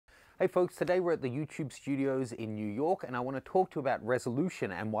Hey folks, today we're at the YouTube studios in New York and I want to talk to you about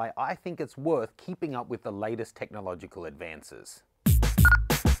resolution and why I think it's worth keeping up with the latest technological advances.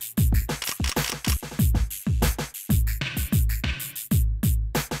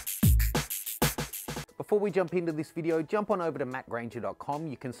 Before we jump into this video, jump on over to mattgranger.com.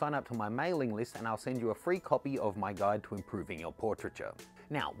 You can sign up to my mailing list and I'll send you a free copy of my guide to improving your portraiture.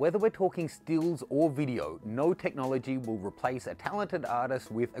 Now, whether we're talking stills or video, no technology will replace a talented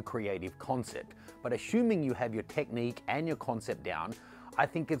artist with a creative concept. But assuming you have your technique and your concept down, I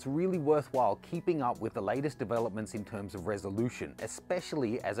think it's really worthwhile keeping up with the latest developments in terms of resolution,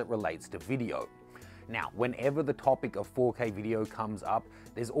 especially as it relates to video. Now, whenever the topic of 4K video comes up,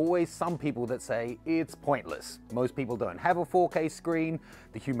 there's always some people that say it's pointless. Most people don't have a 4K screen,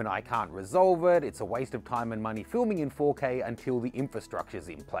 the human eye can't resolve it, it's a waste of time and money filming in 4K until the infrastructure's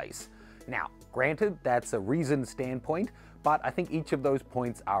in place. Now, granted, that's a reasoned standpoint, but I think each of those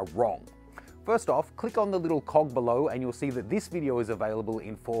points are wrong. First off, click on the little cog below and you'll see that this video is available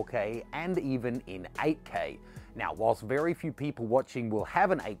in 4K and even in 8K. Now, whilst very few people watching will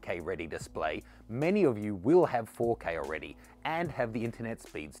have an 8K ready display, many of you will have 4K already and have the internet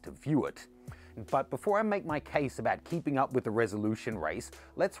speeds to view it. But before I make my case about keeping up with the resolution race,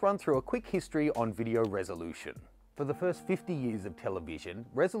 let's run through a quick history on video resolution. For the first 50 years of television,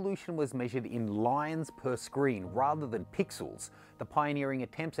 resolution was measured in lines per screen rather than pixels. The pioneering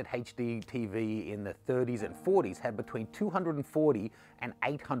attempts at HD TV in the 30s and 40s had between 240 and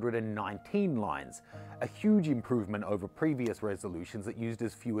 819 lines, a huge improvement over previous resolutions that used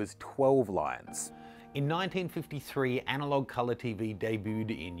as few as 12 lines. In 1953, analog color TV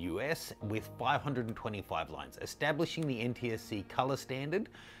debuted in US with 525 lines, establishing the NTSC color standard,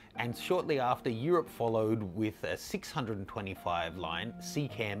 and shortly after, Europe followed with a 625 line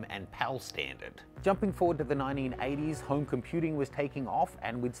CCAM and PAL standard. Jumping forward to the 1980s, home computing was taking off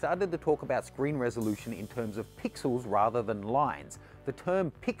and we'd started to talk about screen resolution in terms of pixels rather than lines. The term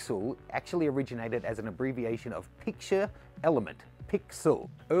pixel actually originated as an abbreviation of picture element. Pixel.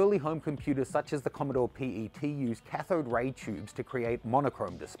 Early home computers such as the Commodore PET used cathode ray tubes to create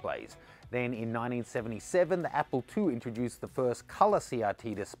monochrome displays. Then in 1977, the Apple II introduced the first color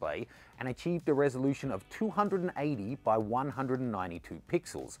CRT display and achieved a resolution of 280 by 192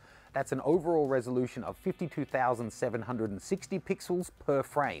 pixels. That's an overall resolution of 52,760 pixels per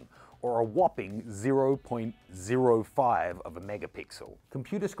frame, or a whopping 0.05 of a megapixel.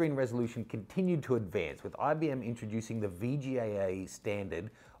 Computer screen resolution continued to advance, with IBM introducing the VGA standard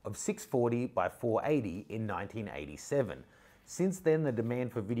of 640 by 480 in 1987. Since then, the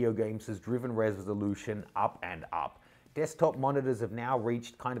demand for video games has driven resolution up and up. Desktop monitors have now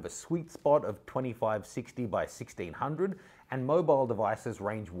reached kind of a sweet spot of 2560 by 1600, and mobile devices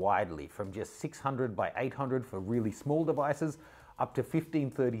range widely from just 600 by 800 for really small devices up to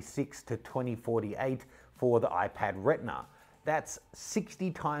 1536 to 2048 for the iPad Retina. That's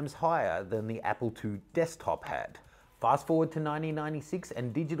 60 times higher than the Apple II desktop had. Fast forward to 1996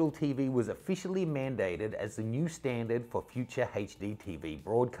 and digital TV was officially mandated as the new standard for future HD TV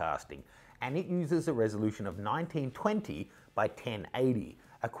broadcasting, and it uses a resolution of 1920 by 1080,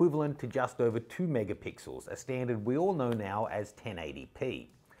 equivalent to just over 2 megapixels, a standard we all know now as 1080p.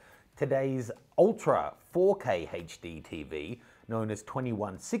 Today's Ultra 4K HD TV, known as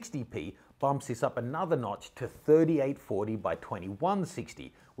 2160p, bumps this up another notch to 3840 by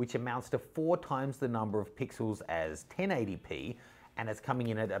 2160, which amounts to 4 times the number of pixels as 1080p, and it's coming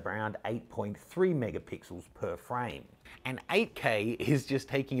in at around 8.3 megapixels per frame. And 8K is just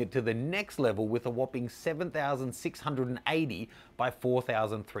taking it to the next level with a whopping 7,680 by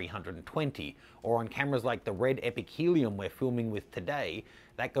 4,320, or on cameras like the Red Epic Helium we're filming with today,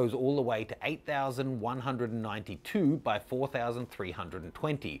 that goes all the way to 8,192 by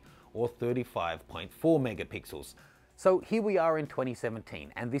 4,320, or 35.4 megapixels. So here we are in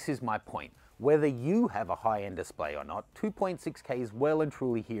 2017, and this is my point. Whether you have a high-end display or not, 2.6K is well and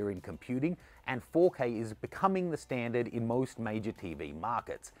truly here in computing, and 4K is becoming the standard in most major TV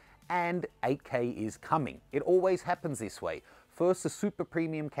markets. And 8K is coming. It always happens this way. First, the super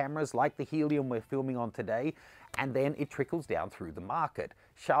premium cameras like the Helium we're filming on today, and then it trickles down through the market.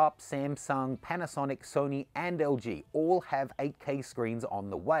 Sharp, Samsung, Panasonic, Sony, and LG all have 8K screens on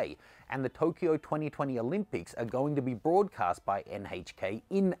the way, and the Tokyo 2020 Olympics are going to be broadcast by NHK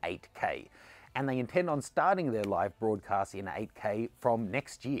in 8K, and they intend on starting their live broadcast in 8K from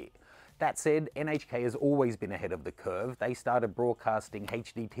next year. That said, NHK has always been ahead of the curve. They started broadcasting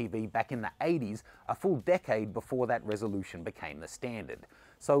HD TV back in the 80s, a full decade before that resolution became the standard.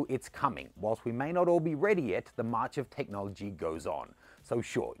 So it's coming. Whilst we may not all be ready yet, the march of technology goes on. So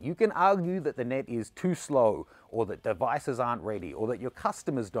sure, you can argue that the net is too slow, or that devices aren't ready, or that your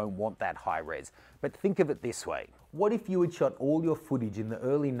customers don't want that high res. But think of it this way. What if you had shot all your footage in the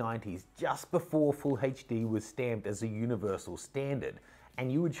early 90s just before Full HD was stamped as a universal standard,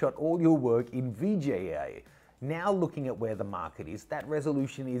 and you had shot all your work in VGA? Now looking at where the market is, that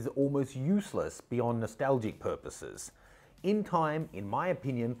resolution is almost useless beyond nostalgic purposes. In time, in my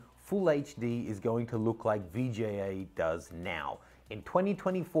opinion, Full HD is going to look like VGA does now. In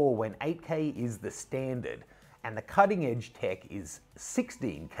 2024, when 8K is the standard, and the cutting edge tech is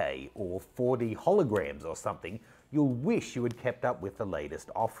 16K or 4D holograms or something, you'll wish you had kept up with the latest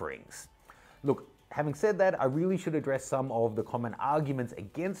offerings. Look, having said that, I really should address some of the common arguments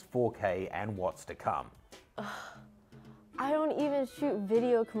against 4K and what's to come. I don't even shoot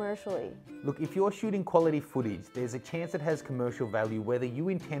video commercially. Look, if you're shooting quality footage, there's a chance it has commercial value whether you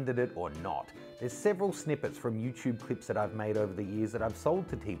intended it or not. There's several snippets from YouTube clips that I've made over the years that I've sold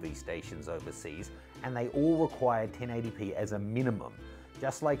to TV stations overseas, and they all require 1080p as a minimum.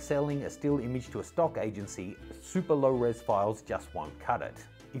 Just like selling a still image to a stock agency, super low res files just won't cut it.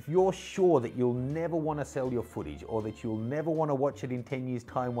 If you're sure that you'll never want to sell your footage, or that you'll never want to watch it in 10 years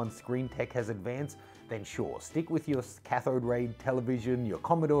time once screen tech has advanced, then sure, stick with your cathode ray television, your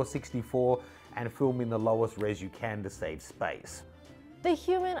Commodore 64, and film in the lowest res you can to save space. The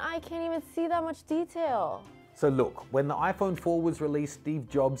human eye can't even see that much detail. So look, when the iPhone 4 was released, Steve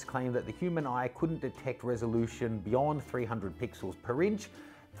Jobs claimed that the human eye couldn't detect resolution beyond 300 pixels per inch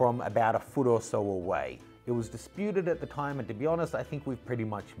from about a foot or so away. It was disputed at the time, and to be honest, I think we've pretty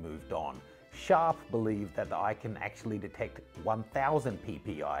much moved on. Sharp believed that the eye can actually detect 1000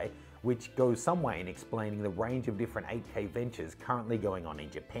 ppi, which goes some way in explaining the range of different 8K ventures currently going on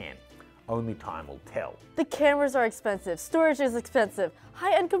in Japan. Only time will tell. The cameras are expensive, storage is expensive,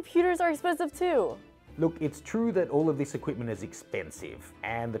 high-end computers are expensive too. Look, it's true that all of this equipment is expensive,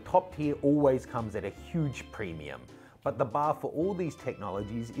 and the top tier always comes at a huge premium. But the bar for all these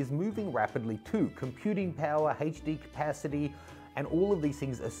technologies is moving rapidly too. Computing power, HD capacity, and all of these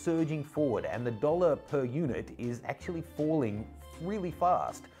things are surging forward, and the dollar per unit is actually falling really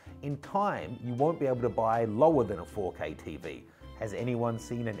fast. In time, you won't be able to buy lower than a 4K TV. Has anyone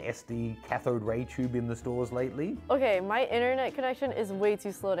seen an SD cathode ray tube in the stores lately? Okay, my internet connection is way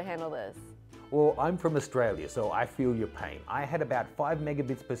too slow to handle this. Well, I'm from Australia, so I feel your pain. I had about 5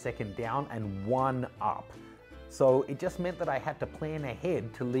 megabits per second down and 1 up. So it just meant that I had to plan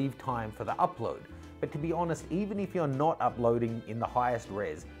ahead to leave time for the upload. But to be honest, even if you're not uploading in the highest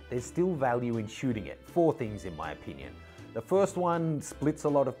res, there's still value in shooting it. 4 things in my opinion. The first one splits a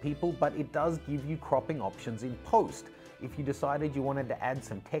lot of people, but it does give you cropping options in post. If you decided you wanted to add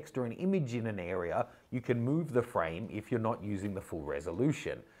some text or an image in an area, you can move the frame if you're not using the full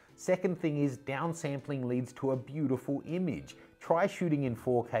resolution. Second thing is downsampling leads to a beautiful image. Try shooting in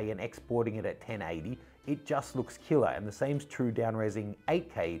 4K and exporting it at 1080. It just looks killer, and the same's true downresing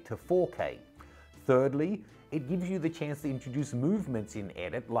 8K to 4K. Thirdly, it gives you the chance to introduce movements in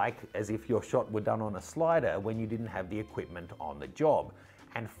edit, like as if your shot were done on a slider when you didn't have the equipment on the job.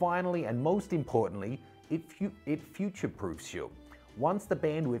 And finally, and most importantly, it future-proofs you. Once the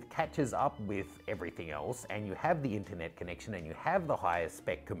bandwidth catches up with everything else, and you have the internet connection and you have the highest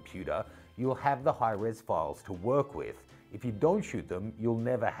spec computer, you'll have the high-res files to work with. If you don't shoot them, you'll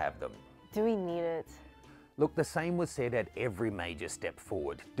never have them. Do we need it? Look, the same was said at every major step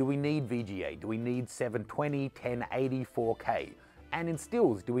forward. Do we need VGA? Do we need 720, 1080, 4K? And in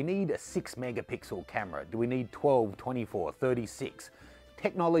stills, do we need a 6 megapixel camera? Do we need 12, 24, 36?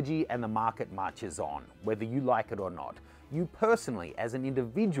 Technology and the market marches on, whether you like it or not. You personally, as an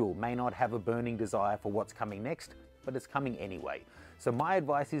individual, may not have a burning desire for what's coming next, but it's coming anyway. So my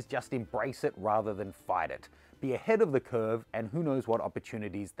advice is just embrace it rather than fight it. Be ahead of the curve, and who knows what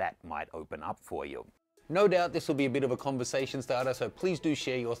opportunities that might open up for you. No doubt this will be a bit of a conversation starter, so please do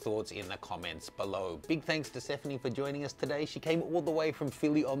share your thoughts in the comments below. Big thanks to Stephanie for joining us today. She came all the way from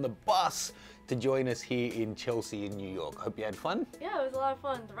Philly on the bus to join us here in Chelsea in New York. Hope you had fun. Yeah, it was a lot of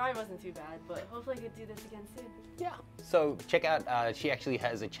fun. The ride wasn't too bad, but hopefully I could do this again soon. Yeah. So check out, she actually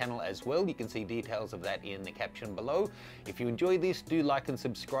has a channel as well. You can see details of that in the caption below. If you enjoyed this, do like and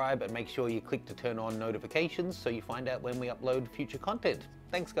subscribe, and make sure you click to turn on notifications so you find out when we upload future content.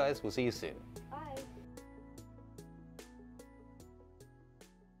 Thanks guys, we'll see you soon.